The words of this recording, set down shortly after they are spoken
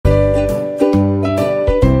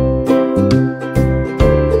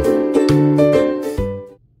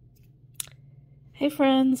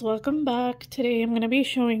friends, welcome back. Today I'm going to be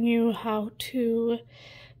showing you how to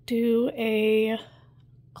do a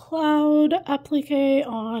cloud applique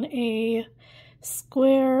on a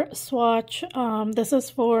square swatch. This is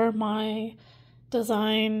for my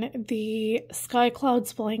design, the Sky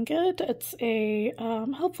Clouds blanket. It's a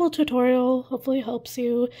helpful tutorial, hopefully helps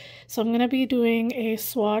you. So I'm going to be doing a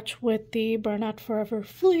swatch with the Burnout Forever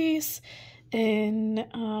fleece in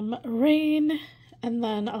rain, and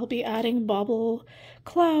then I'll be adding bobble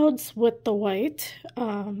clouds with the white.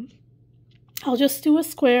 I'll just do a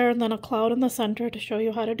square and then a cloud in the center to show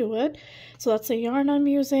you how to do it. So that's the yarn I'm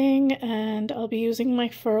using, and I'll be using my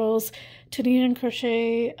furls Tunisian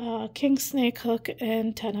crochet king snake hook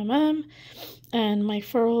in 10mm, and my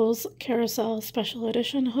furls carousel special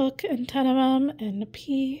edition hook in 10mm in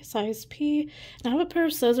P, size P. And I have a pair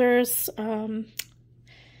of scissors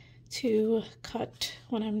to cut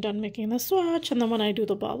when I'm done making the swatch and then when I do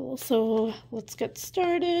the bobble. So let's get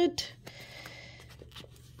started.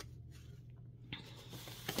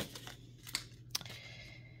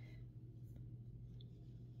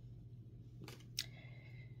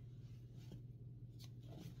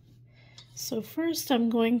 So first I'm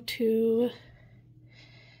going to,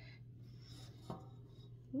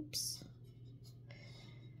 oops.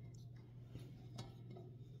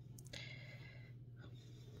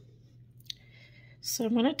 So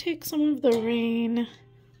I'm going to take some of the rain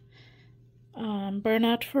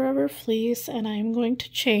Burnout Forever fleece, and I'm going to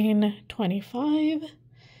chain 25.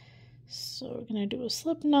 So we're going to do a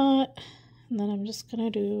slip knot, and then I'm just going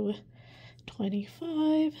to do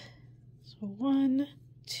 25. So 1,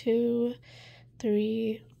 2,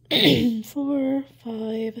 3, 4,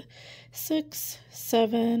 5, 6,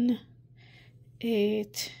 7,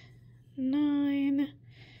 8, 9,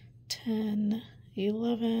 10,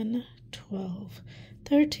 11, 12,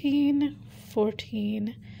 13,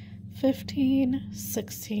 14, 15,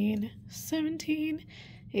 16, 17,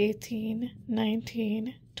 18,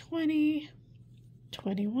 19, 20,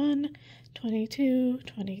 21, 22,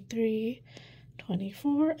 23,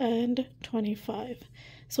 24, and 25.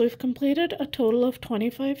 So we've completed a total of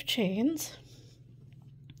 25 chains.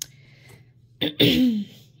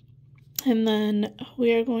 And then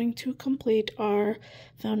we are going to complete our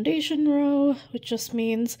foundation row, which just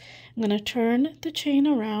means I'm going to turn the chain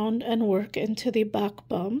around and work into the back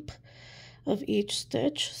bump of each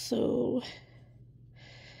stitch. So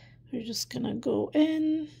we're just going to go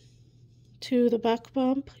in to the back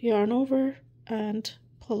bump, yarn over, and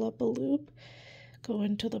pull up a loop. Go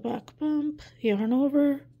into the back bump, yarn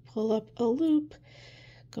over, pull up a loop,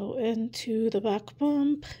 go into the back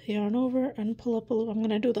bump, yarn over, and pull up a loop. I'm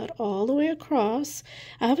going to do that all the way across.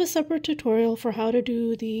 I have a separate tutorial for how to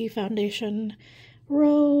do the foundation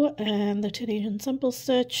row and the Tunisian simple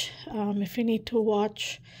stitch. If you need to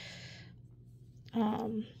watch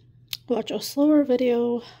a slower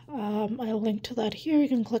video, I'll link to that here. You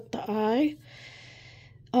can click the I.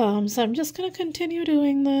 So I'm just going to continue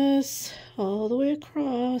doing this all the way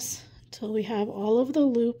across until we have all of the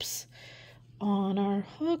loops on our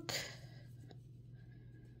hook.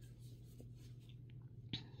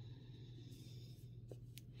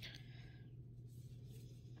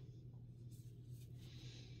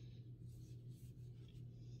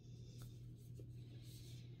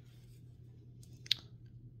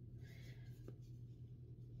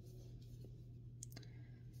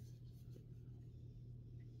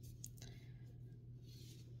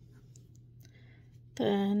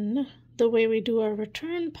 Then the way we do our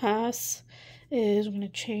return pass is we're going to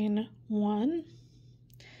chain 1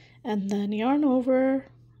 and then yarn over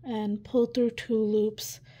and pull through 2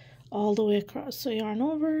 loops all the way across. So yarn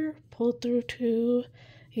over, pull through 2,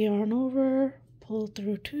 yarn over, pull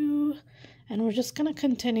through 2, and we're just going to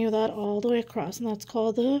continue that all the way across, and that's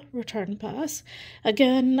called the return pass.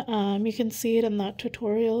 Again, you can see it in that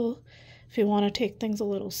tutorial if you want to take things a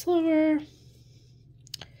little slower.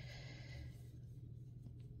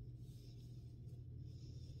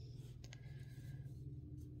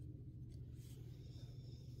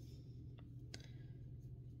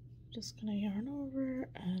 Just gonna yarn over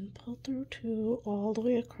and pull through 2 all the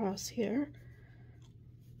way across here.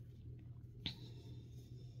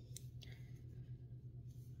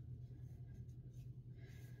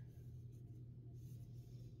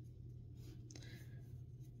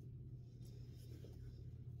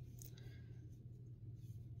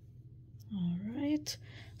 All right,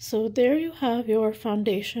 so there you have your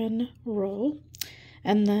foundation row.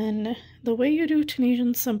 And then the way you do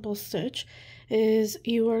Tunisian simple stitch is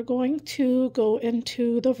you are going to go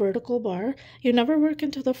into the vertical bar. You never work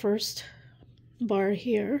into the first bar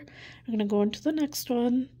here. I'm going to go into the next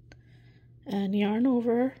one and yarn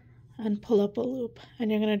over and pull up a loop,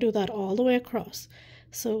 and you're going to do that all the way across.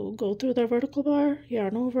 So go through the vertical bar,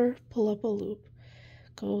 yarn over, pull up a loop,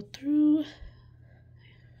 go through,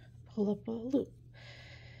 pull up a loop.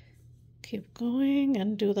 Keep going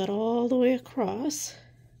and do that all the way across.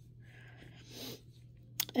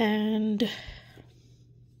 And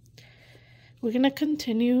we're going to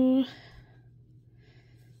continue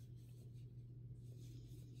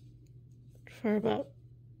for about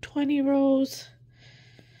 20 rows.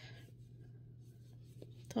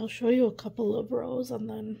 I'll show you a couple of rows and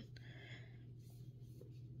then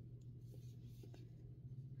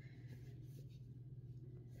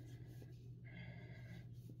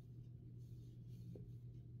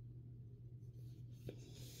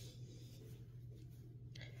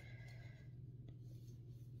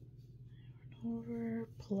over,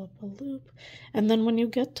 pull up a loop, and then when you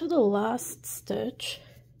get to the last stitch,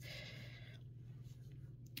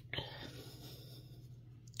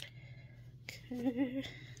 okay,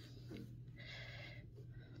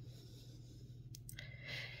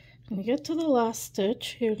 when you get to the last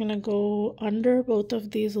stitch, you're going to go under both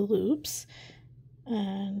of these loops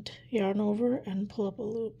and yarn over and pull up a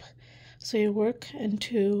loop. So you work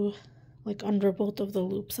into like under both of the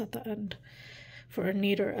loops at the end for a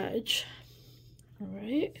neater edge. All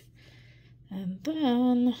right, and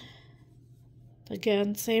then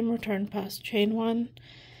again, same return pass, chain one,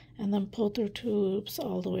 and then pull through 2 loops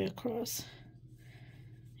all the way across.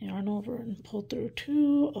 Yarn over and pull through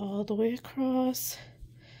 2 all the way across.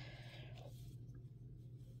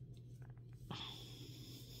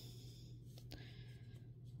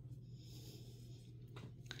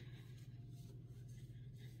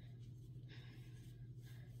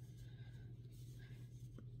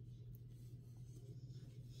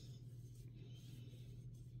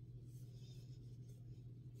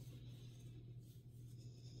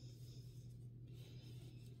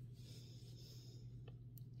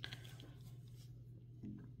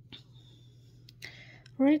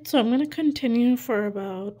 Right, so I'm going to continue for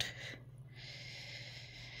about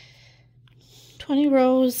 20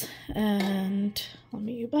 rows and I'll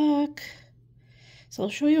meet you back. So I'll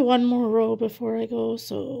show you one more row before I go.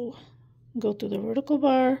 So go through the vertical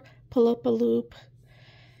bar, pull up a loop,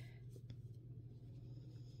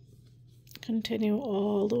 continue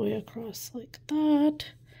all the way across like that.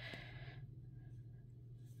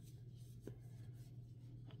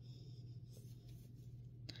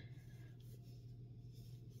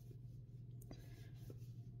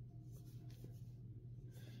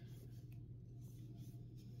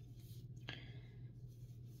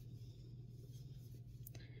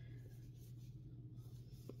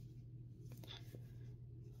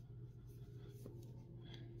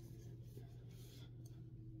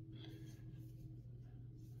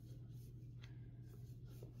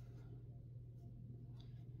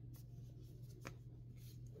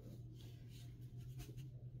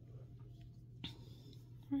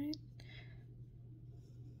 Right.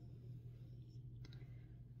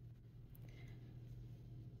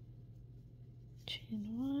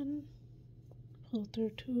 Chain one, pull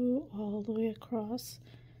through 2 all the way across.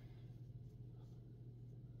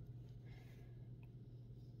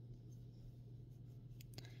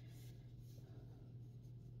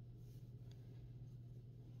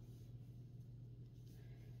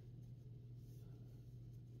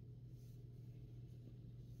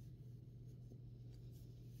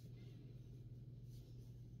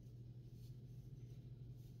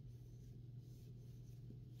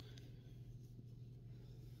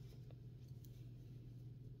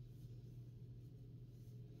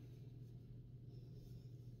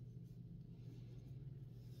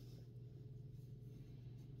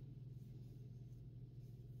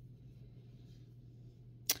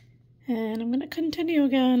 And I'm going to continue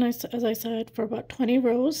again, as I said, for about 20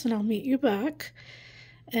 rows, and I'll meet you back,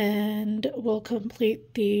 and we'll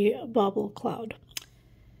complete the bobble cloud.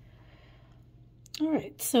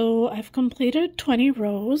 Alright, so I've completed 20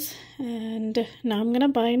 rows, and now I'm going to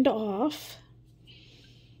bind off.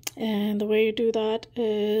 And the way you do that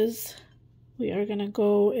is we are going to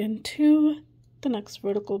go into the next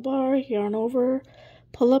vertical bar, yarn over,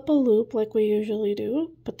 pull up a loop like we usually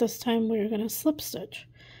do, but this time we're going to slip stitch.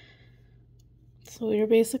 So you're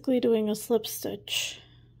basically doing a slip stitch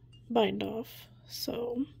bind off.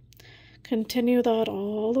 So continue that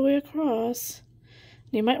all the way across.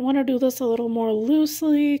 You might want to do this a little more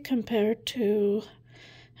loosely compared to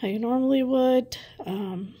how you normally would,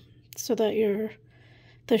 so that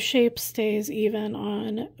the shape stays even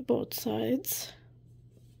on both sides.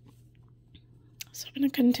 So I'm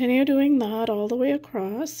going to continue doing that all the way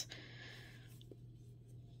across.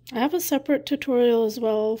 I have a separate tutorial as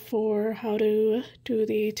well for how to do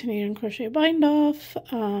the Tunisian crochet bind off.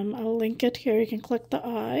 I'll link it here. You can click the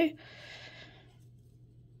eye.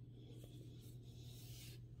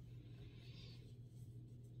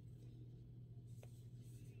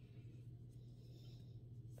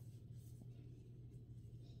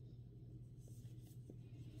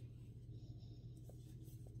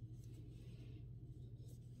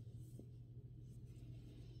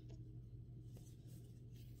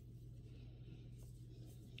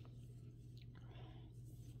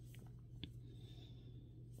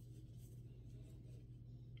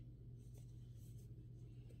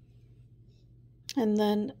 And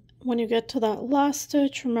then when you get to that last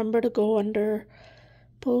stitch, remember to go under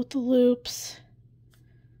both loops,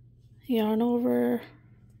 yarn over,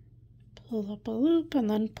 pull up a loop, and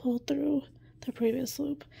then pull through the previous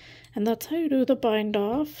loop. And that's how you do the bind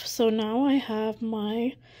off. So now I have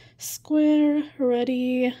my square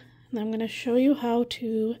ready, and I'm going to show you how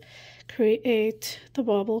to create the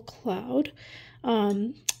bobble cloud.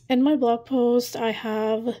 In my blog post, I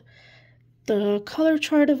have the color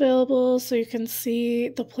chart available so you can see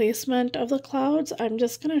the placement of the clouds. I'm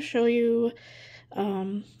just going to show you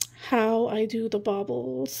how I do the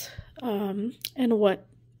bobbles and what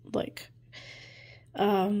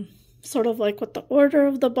sort of like what the order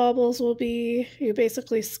of the bobbles will be. You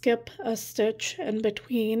basically skip a stitch in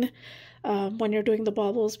between when you're doing the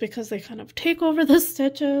bobbles because they kind of take over the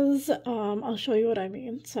stitches. I'll show you what I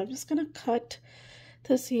mean. So I'm just going to cut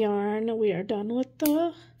this yarn. We are done with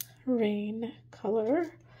the rain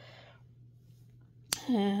color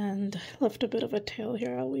and left a bit of a tail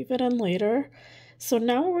here. I'll weave it in later. So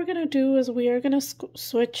now what we're going to do is we are going to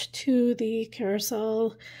switch to the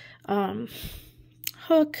carousel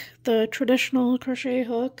hook, the traditional crochet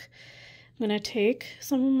hook. I'm going to take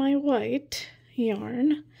some of my white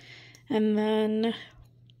yarn and then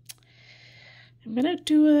I'm going to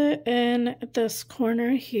do it in this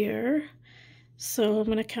corner here. So I'm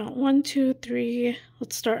going to count 1, 2, 3.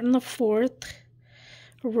 Let's start in the 4th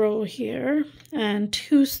row here and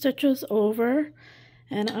 2 stitches over.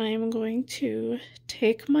 And I'm going to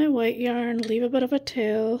take my white yarn, leave a bit of a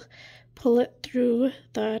tail, pull it through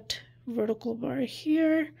that vertical bar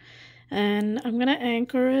here. And I'm going to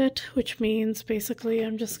anchor it, which means basically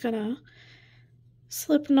I'm just going to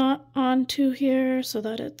slip knot onto here so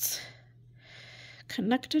that it's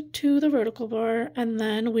connected to the vertical bar, and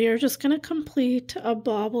then we are just going to complete a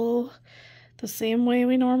bobble the same way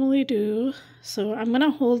we normally do. So I'm going to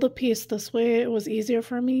hold the piece this way. It was easier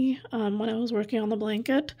for me when I was working on the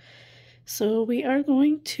blanket. So we are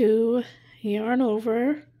going to yarn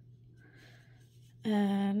over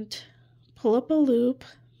and pull up a loop,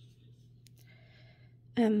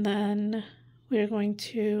 and then we're going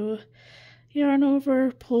to yarn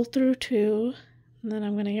over, pull through 2, and then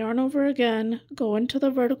I'm going to yarn over again, go into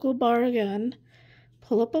the vertical bar again,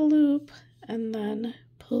 pull up a loop, and then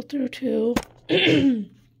pull through 2.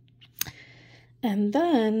 And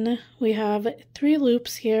then we have 3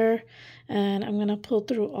 loops here, and I'm going to pull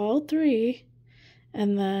through all 3.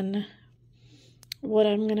 And then what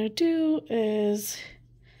I'm going to do is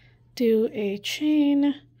do a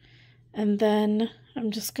chain, and then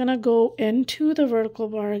I'm just going to go into the vertical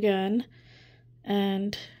bar again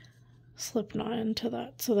and slip knot into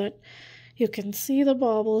that so that you can see the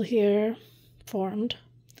bobble here formed.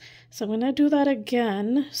 So I'm going to do that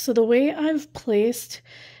again. So the way I've placed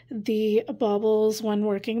the bobbles when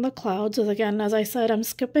working the clouds is, again, as I said, I'm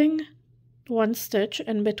skipping 1 stitch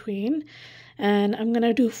in between, and I'm going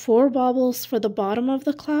to do 4 bobbles for the bottom of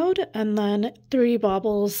the cloud and then 3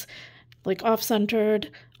 bobbles like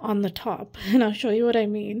off-centered on the top, and I'll show you what I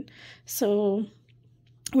mean. So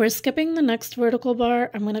we're skipping the next vertical bar.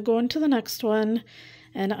 I'm going to go into the next one,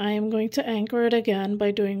 and I am going to anchor it again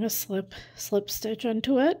by doing a slip stitch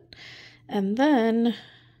into it. And then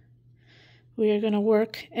we are going to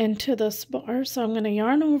work into this bar. So I'm going to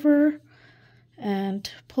yarn over and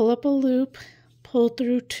pull up a loop, pull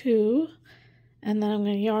through 2, and then I'm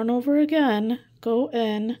going to yarn over again, go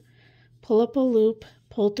in, pull up a loop,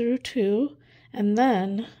 pull through 2, and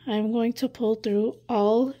then I'm going to pull through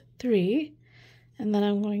all 3. And then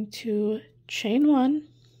I'm going to chain 1,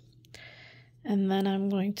 and then I'm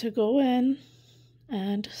going to go in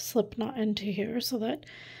and slip knot into here so that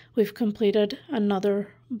we've completed another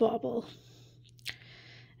bobble.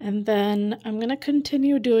 And then I'm going to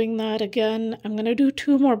continue doing that again. I'm going to do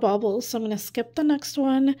 2 more bobbles. So I'm going to skip the next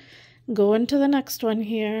one, go into the next one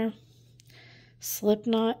here, slip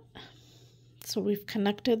knot. So we've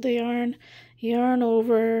connected the yarn, yarn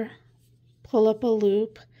over, pull up a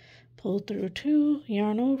loop, pull through 2,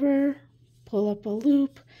 yarn over, pull up a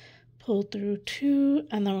loop, pull through 2,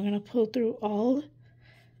 and then we're going to pull through all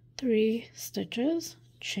 3 stitches,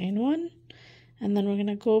 chain 1, and then we're going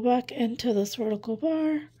to go back into this vertical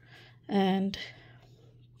bar and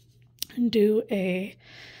do a,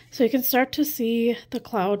 so you can start to see the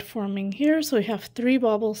cloud forming here. So we have 3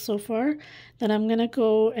 bobbles so far. Then I'm going to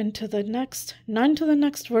go into the next, not into the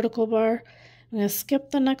next vertical bar. I'm going to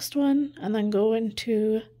skip the next one and then go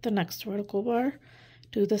into the next vertical bar.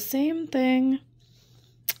 Do the same thing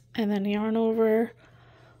and then yarn over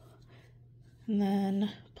and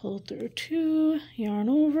then pull through 2, yarn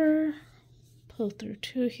over, pull through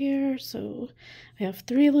 2 here. So we have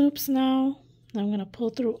 3 loops now. I'm going to pull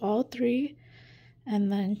through all 3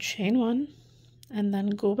 and then chain 1 and then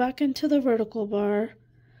go back into the vertical bar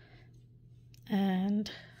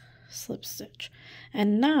and slip stitch.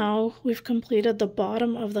 And now we've completed the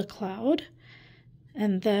bottom of the cloud,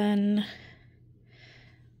 and then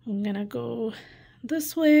I'm gonna go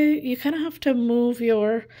this way. You kind of have to move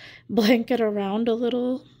your blanket around a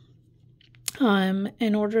little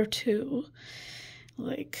in order to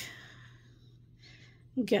like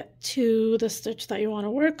get to the stitch that you want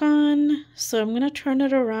to work on. So I'm going to turn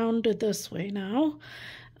it around this way now,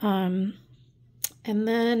 and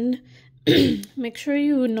then make sure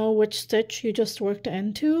you know which stitch you just worked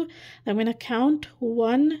into. I'm going to count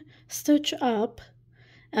 1 stitch up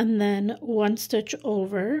and then 1 stitch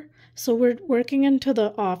over. So we're working into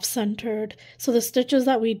the off-centered. So the stitches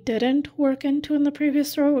that we didn't work into in the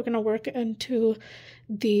previous row, we're going to work into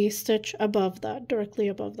the stitch above that, directly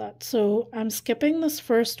above that. So I'm skipping this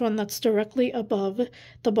first one that's directly above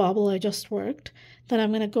the bobble I just worked. Then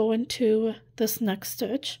I'm going to go into this next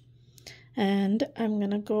stitch, and I'm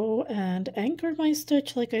going to go and anchor my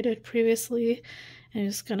stitch like I did previously. I'm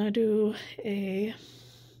just going to do a,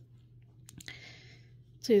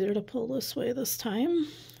 it's either to pull this way this time.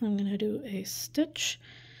 I'm going to do a stitch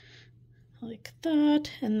like that,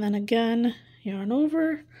 and then again yarn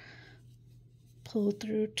over, pull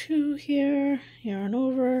through 2 here, yarn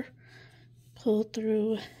over, pull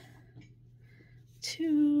through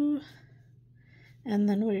 2, and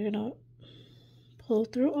then we're going to pull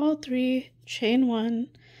through all 3, chain 1,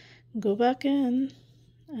 go back in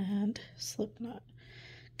and slip knot.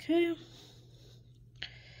 Okay,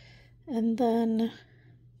 and then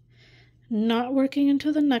not working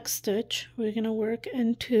into the next stitch, we're going to work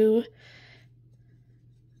into,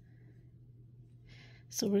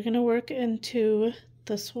 so we're going to work into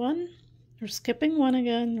this one. We're skipping 1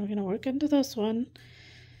 again, we're going to work into this one,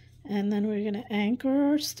 and then we're going to anchor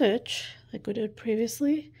our stitch like we did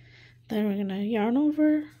previously. Then we're going to yarn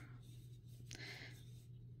over,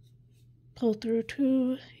 pull through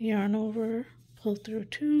 2, yarn over, pull through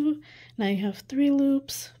 2. Now you have 3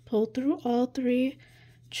 loops, pull through all 3,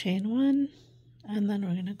 chain 1, and then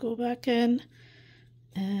we're going to go back in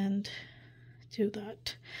and do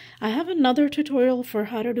that. I have another tutorial for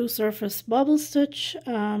how to do surface bobble stitch.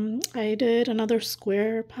 I did another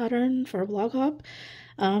square pattern for Blog Hop.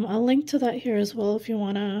 I'll link to that here as well if you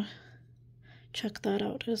want to check that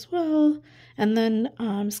out as well. And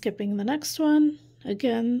then skipping the next one.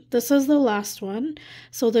 Again, this is the last one.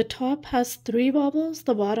 So the top has 3 bobbles,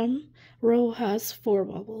 the bottom row has 4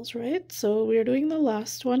 bobbles, right? So we're doing the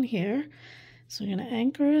last one here. So we're going to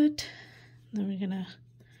anchor it, then we're going to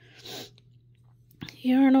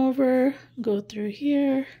yarn over, go through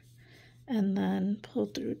here, and then pull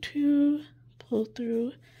through 2, pull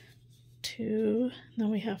through 2,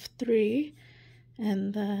 then we have 3,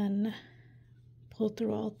 and then pull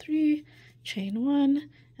through all 3, chain 1,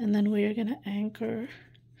 and then we are going to anchor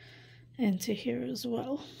into here as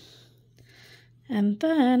well. And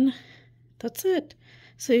then that's it.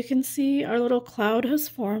 So you can see our little cloud has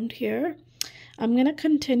formed here. I'm going to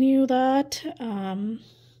continue that.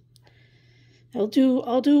 I'll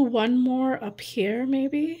do one more up here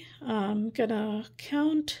maybe. I'm gonna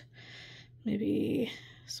count maybe,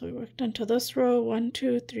 so we worked into this row, 1,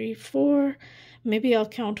 2, 3, 4. Maybe I'll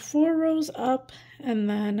count 4 rows up and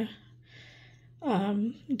then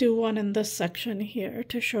do one in this section here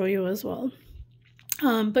to show you as well.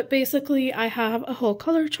 But basically I have a whole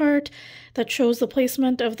color chart that shows the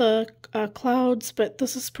placement of the clouds, but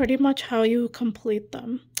this is pretty much how you complete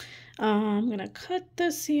them. I'm going to cut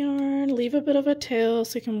this yarn, leave a bit of a tail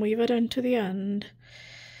so you can weave it into the end.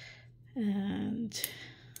 And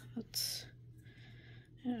let's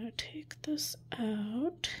take this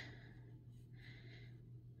out.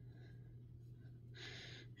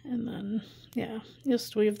 And then, yeah,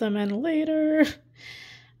 just weave them in later.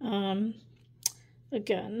 Again,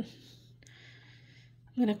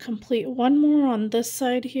 I'm going to complete one more on this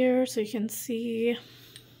side here so you can see.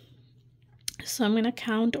 So I'm going to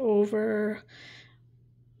count over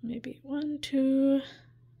maybe 1, 2,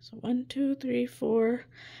 so 1, 2, 3, 4,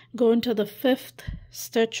 go into the 5th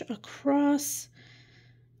stitch across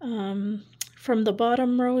from the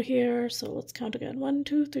bottom row here. So let's count again, 1,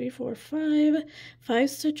 2, 3, 4, 5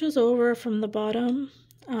 stitches over from the bottom,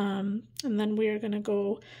 and then we are going to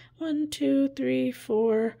go 1, 2, 3,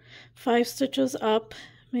 4, 5 stitches up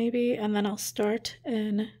maybe, and then I'll start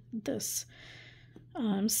in this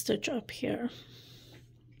stitch up here.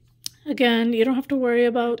 Again, you don't have to worry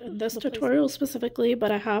about this tutorial specifically,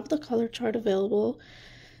 but I have the color chart available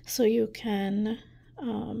so you can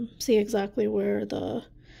see exactly where the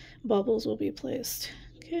bubbles will be placed.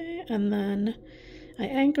 Okay, and then I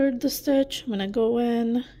anchored the stitch. I'm going to go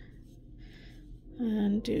in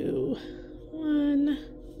and do 1,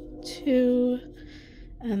 2,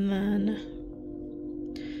 and then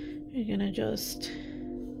you're going to just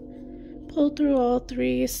pull through all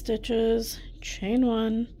 3 stitches, chain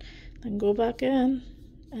 1, then go back in,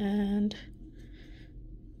 and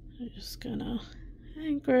I'm just gonna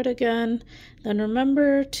anchor it again. Then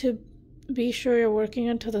remember to be sure you're working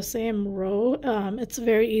into the same row. It's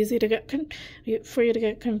very easy to get for you to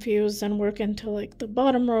get confused and work into like the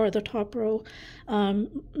bottom row or the top row.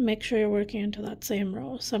 Make sure you're working into that same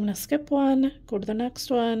row. So I'm gonna skip one, go to the next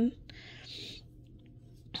one,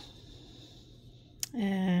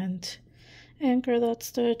 and anchor that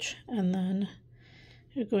stitch, and then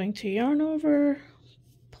you're going to yarn over,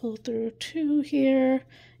 pull through 2 here,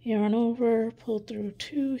 yarn over, pull through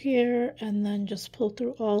 2 here, and then just pull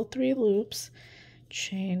through all 3 loops,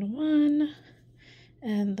 chain 1,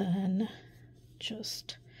 and then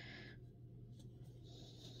just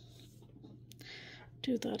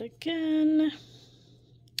do that again.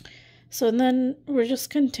 So then we're just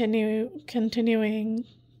continuing,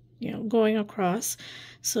 you know, going across.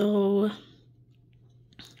 So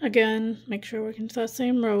again, make sure we're working to that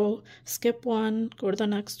same row, skip one, go to the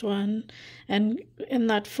next one, and in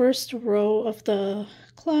that first row of the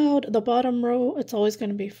cloud, the bottom row, it's always going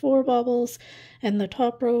to be 4 bobbles, and the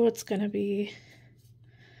top row, it's going to be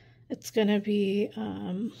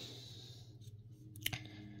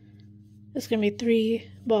 3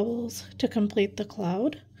 bobbles to complete the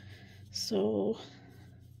cloud. So,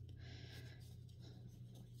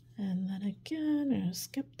 and then again, I'm going to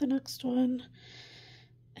skip the next one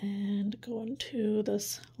and go into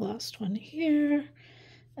this last one here,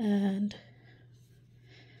 and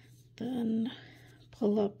then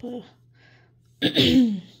pull up a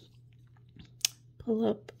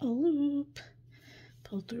loop,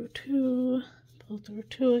 pull through 2, pull through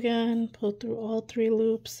 2 again, pull through all 3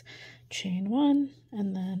 loops, chain 1,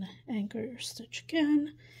 and then anchor your stitch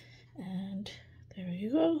again, and there you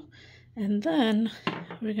go. And then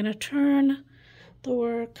we're going to turn the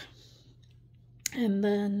work, and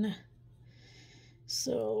then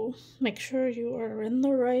so make sure you are in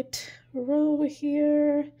the right row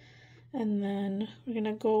here, and then we're going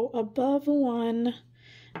to go above 1,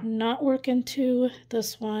 not work into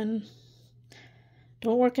this one,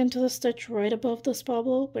 don't work into the stitch right above this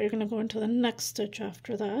bobble, but you're going to go into the next stitch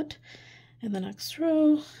after that. In the next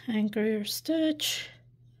row, anchor your stitch,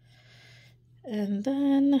 and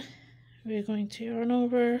then we're going to yarn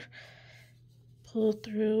over, pull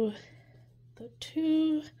through the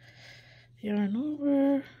 2, yarn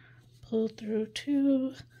over, pull through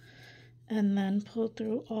 2, and then pull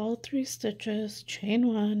through all 3 stitches, chain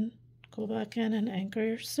 1, go back in and anchor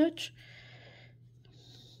your stitch,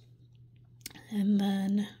 and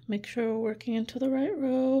then make sure we're working into the right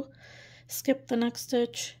row, skip the next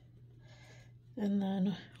stitch, and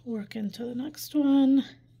then work into the next one,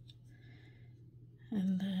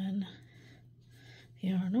 and then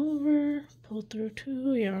yarn over, pull through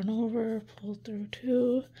 2, yarn over, pull through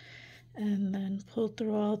 2, and then pull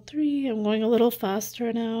through all 3. I'm going a little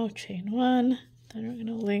faster now, chain 1, then we're going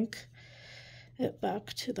to link it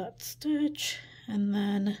back to that stitch, and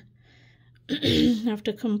then I have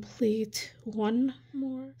to complete 1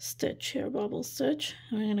 more stitch here, bobble stitch.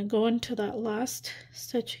 I'm going to go into that last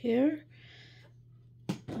stitch here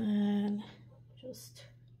and just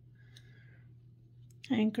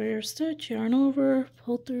anchor your stitch, yarn over,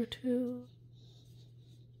 pull through 2,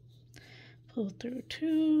 pull through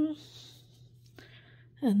 2,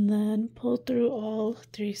 and then pull through all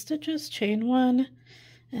 3 stitches, chain 1,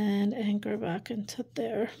 and anchor back into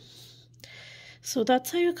there. So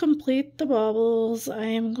that's how you complete the bobbles. I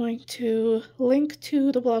am going to link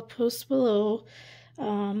to the blog post below,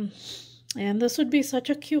 and this would be such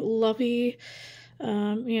a cute lovey,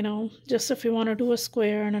 you know, just if you want to do a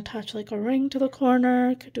square and attach like a ring to the corner,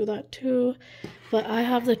 you could do that too. But I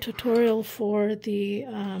have the tutorial for the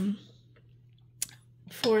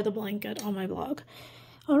blanket on my blog.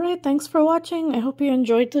 Alright, thanks for watching. I hope you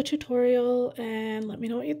enjoyed the tutorial and let me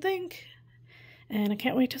know what you think. And I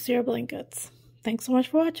can't wait to see your blankets. Thanks so much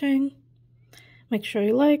for watching. Make sure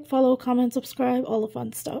you like, follow, comment, subscribe, all the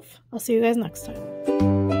fun stuff. I'll see you guys next time.